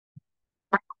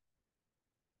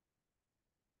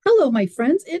Hello, my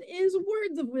friends. It is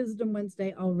Words of Wisdom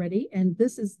Wednesday already, and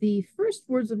this is the first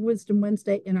Words of Wisdom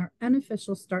Wednesday in our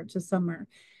unofficial start to summer.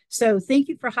 So, thank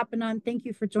you for hopping on. Thank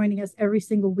you for joining us every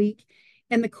single week.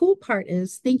 And the cool part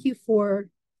is, thank you for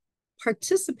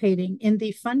participating in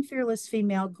the Fun Fearless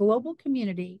Female global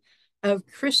community of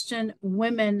Christian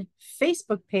women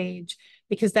Facebook page,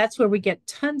 because that's where we get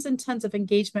tons and tons of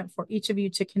engagement for each of you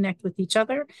to connect with each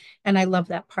other. And I love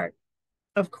that part,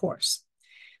 of course.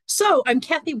 So I'm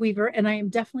Kathy Weaver, and I am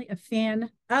definitely a fan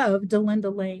of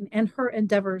Delinda Lane and her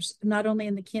endeavors, not only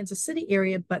in the Kansas City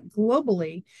area, but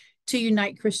globally to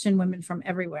unite Christian women from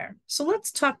everywhere. So let's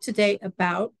talk today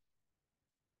about,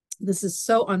 this is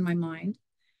so on my mind,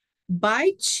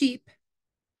 buy cheap,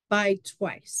 buy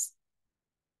twice.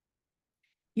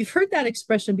 You've heard that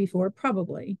expression before,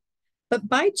 probably, but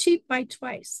buy cheap, buy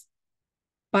twice.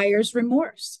 Buyer's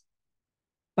remorse,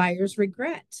 buyer's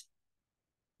regret.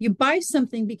 You buy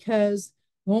something because,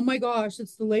 oh my gosh,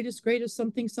 it's the latest, greatest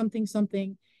something, something,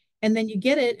 something. And then you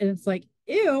get it and it's like,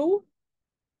 ew,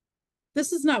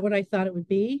 this is not what I thought it would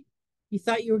be. You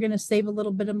thought you were going to save a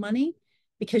little bit of money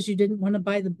because you didn't want to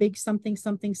buy the big something,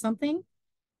 something, something.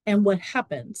 And what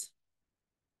happens?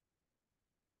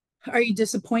 Are you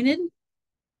disappointed?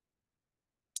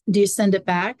 Do you send it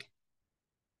back?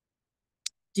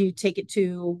 Do you take it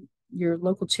to your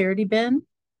local charity bin?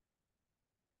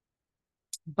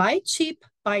 Buy cheap,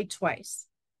 buy twice.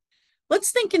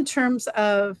 Let's think in terms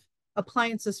of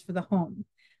appliances for the home.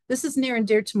 This is near and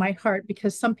dear to my heart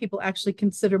because some people actually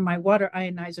consider my water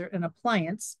ionizer an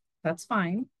appliance. That's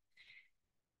fine.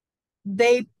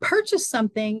 They purchase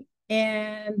something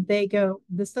and they go,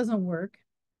 this doesn't work.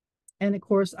 And of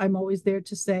course, I'm always there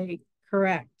to say,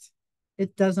 correct,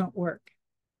 it doesn't work.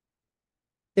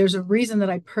 There's a reason that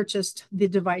I purchased the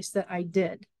device that I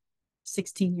did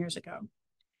 16 years ago,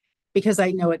 because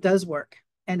I know it does work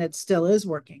and it still is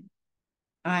working.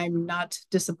 I'm not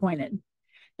disappointed.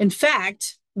 In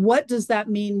fact, what does that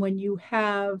mean when you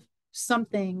have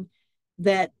something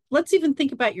that, let's even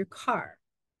think about your car?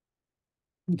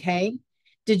 Okay.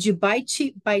 Did you buy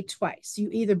cheap, buy twice? You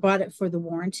either bought it for the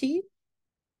warranty,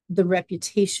 the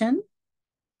reputation,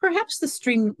 perhaps the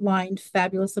streamlined,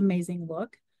 fabulous, amazing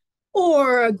look,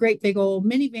 or a great big old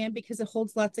minivan because it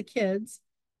holds lots of kids.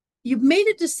 You've made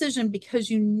a decision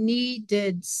because you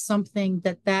needed something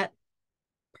that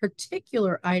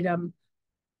particular item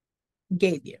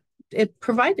gave you. It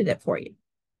provided it for you.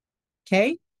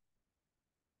 Okay.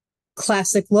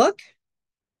 Classic look,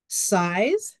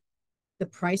 size, the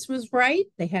price was right.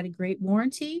 They had a great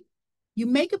warranty. You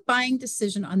make a buying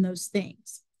decision on those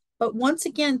things. But once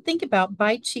again, think about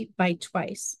buy cheap, buy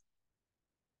twice.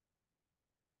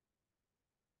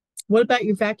 What about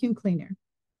your vacuum cleaner?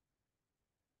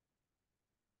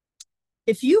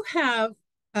 If you have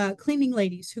cleaning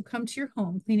ladies who come to your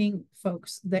home, cleaning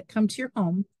folks that come to your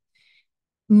home,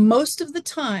 most of the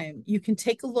time you can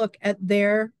take a look at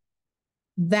their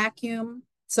vacuum,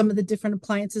 some of the different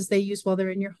appliances they use while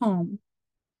they're in your home.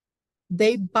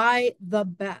 They buy the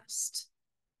best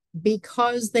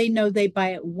because they know they buy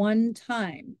it one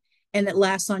time and it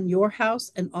lasts on your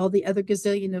house and all the other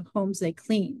gazillion of homes they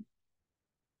clean.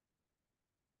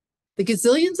 The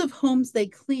gazillions of homes they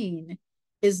clean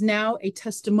is now a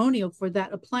testimonial for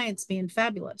that appliance being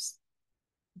fabulous.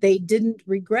 They didn't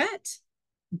regret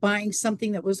buying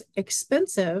something that was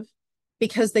expensive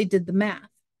because they did the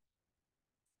math.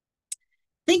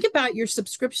 Think about your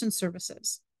subscription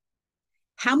services.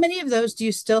 How many of those do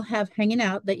you still have hanging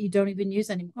out that you don't even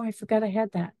use anymore? Oh, I forgot I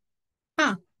had that.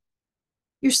 Huh.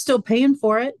 You're still paying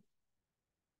for it.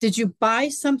 Did you buy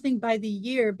something by the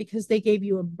year because they gave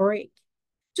you a break?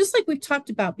 Just like we've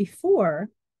talked about before,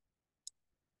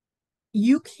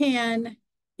 you can,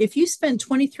 if you spend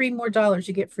 23 more dollars,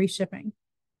 you get free shipping.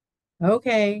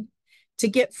 Okay. To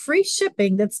get free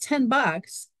shipping, that's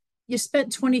 $10. You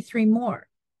spent 23 more.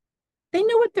 They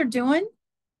know what they're doing.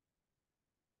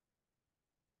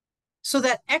 So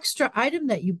that extra item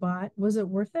that you bought, was it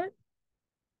worth it?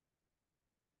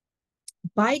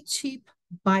 Buy cheap,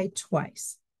 buy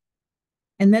twice.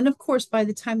 And then, of course, by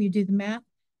the time you do the math,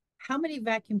 how many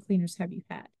vacuum cleaners have you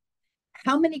had?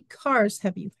 How many cars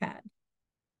have you had?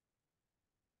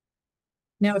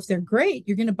 Now, if they're great,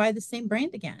 you're going to buy the same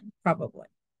brand again, probably.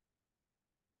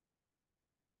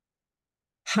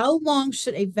 How long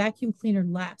should a vacuum cleaner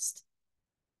last?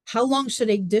 How long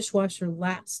should a dishwasher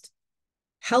last?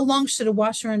 How long should a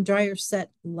washer and dryer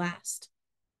set last?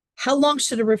 How long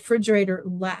should a refrigerator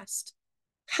last?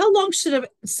 How long should a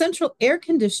central air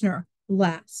conditioner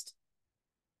last?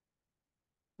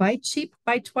 Buy cheap,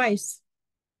 buy twice.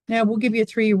 Now, we'll give you a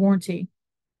 3-year warranty.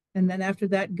 And then after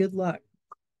that, good luck.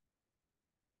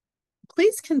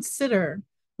 please consider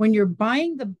when you're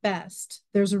buying the best,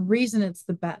 there's a reason it's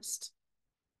the best.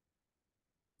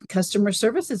 Customer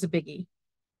service is a biggie.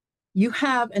 You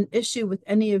have an issue with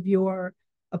any of your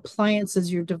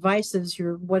appliances, your devices,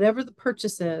 your whatever the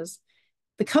purchase is,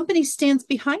 the company stands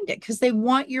behind it because they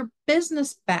want your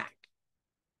business back,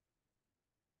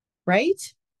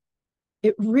 right?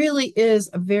 It really is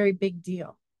a very big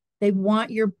deal. They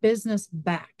want your business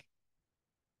back.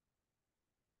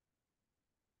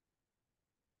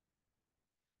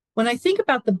 When I think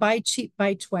about the buy cheap,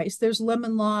 buy twice, there's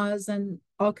lemon laws and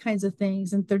all kinds of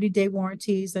things and 30-day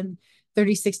warranties and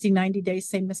 30, 60, 90 days,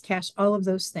 same as cash, all of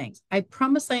those things. I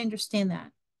promise I understand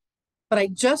that. But I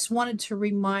just wanted to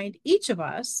remind each of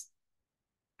us,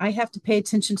 I have to pay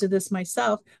attention to this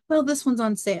myself. Well, this one's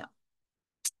on sale.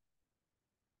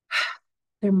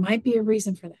 There might be a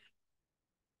reason for that,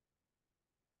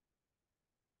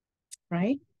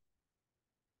 right?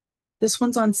 This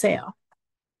one's on sale.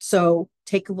 So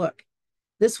take a look.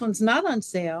 This one's not on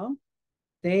sale.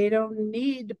 They don't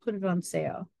need to put it on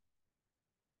sale.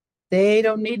 They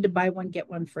don't need to buy one, get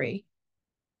one free.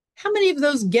 How many of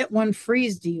those get one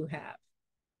frees do you have?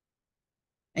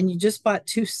 And you just bought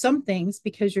two somethings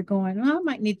because you're going, oh, I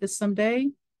might need this someday.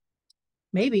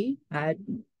 Maybe I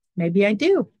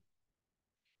do.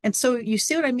 And so you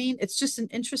see what I mean? It's just an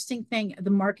interesting thing,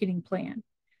 the marketing plan.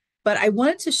 But I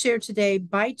wanted to share today,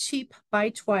 buy cheap, buy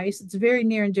twice. It's very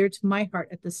near and dear to my heart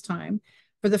at this time.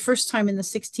 For the first time in the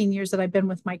 16 years that I've been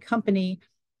with my company,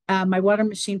 my water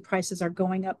machine prices are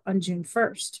going up on June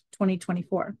 1st,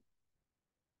 2024,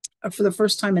 for the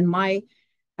first time in my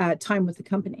time with the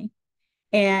company.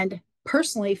 And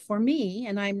personally, for me,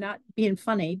 and I'm not being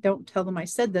funny, don't tell them I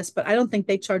said this, but I don't think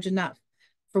they charge enough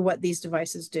for what these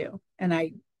devices do. And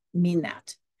I mean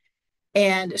that.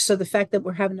 And so the fact that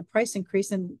we're having a price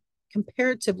increase, and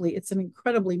comparatively, it's an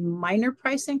incredibly minor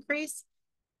price increase,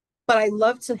 but I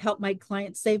love to help my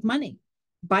clients save money.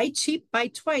 Buy cheap, buy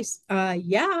twice.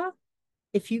 Yeah,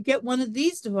 if you get one of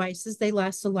these devices, they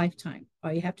last a lifetime.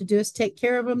 All you have to do is take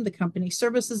care of them. The company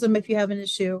services them if you have an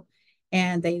issue,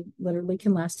 and they literally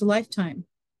can last a lifetime.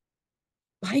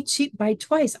 Buy cheap, buy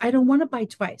twice. I don't want to buy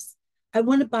twice. I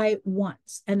want to buy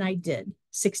once, and I did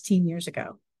 16 years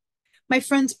ago. My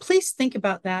friends, please think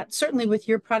about that. Certainly with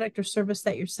your product or service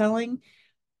that you're selling,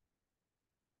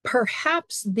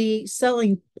 perhaps the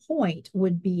selling point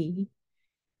would be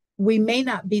we may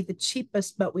not be the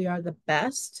cheapest, but we are the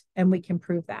best, and we can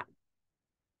prove that.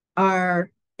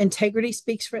 Our integrity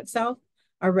speaks for itself.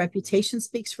 Our reputation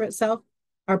speaks for itself.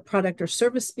 Our product or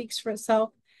service speaks for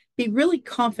itself. Be really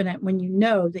confident when you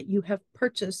know that you have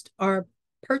purchased, are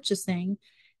purchasing,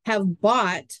 have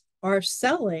bought, are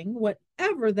selling,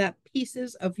 whatever that piece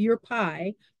is of your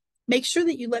pie. Make sure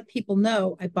that you let people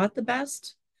know, I bought the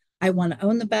best, I want to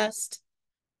own the best,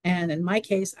 and in my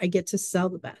case, I get to sell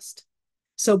the best.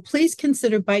 So please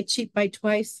consider buy cheap, buy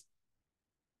twice.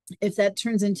 If that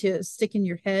turns into a stick in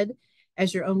your head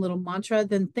as your own little mantra,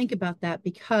 then think about that,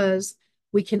 because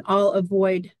we can all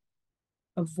avoid,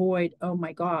 oh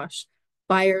my gosh,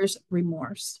 buyer's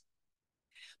remorse.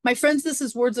 My friends, this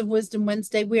is Words of Wisdom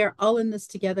Wednesday. We are all in this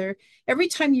together. Every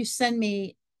time you send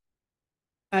me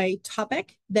a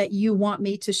topic that you want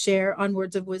me to share on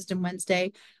Words of Wisdom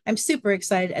Wednesday, I'm super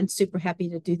excited and super happy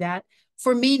to do that.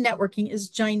 For me, networking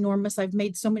is ginormous. I've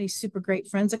made so many super great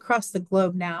friends across the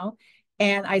globe now,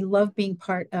 and I love being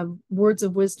part of Words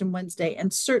of Wisdom Wednesday,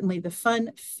 and certainly the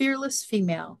fun, fearless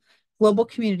female global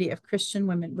community of Christian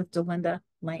women with Delinda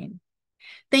Lane.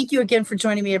 Thank you again for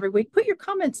joining me every week. Put your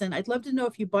comments in. I'd love to know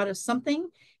if you bought us something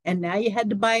and now you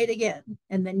had to buy it again.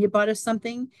 And then you bought us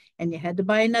something and you had to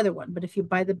buy another one. But if you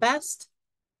buy the best,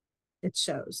 it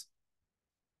shows.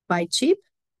 Buy cheap,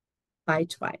 buy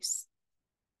twice.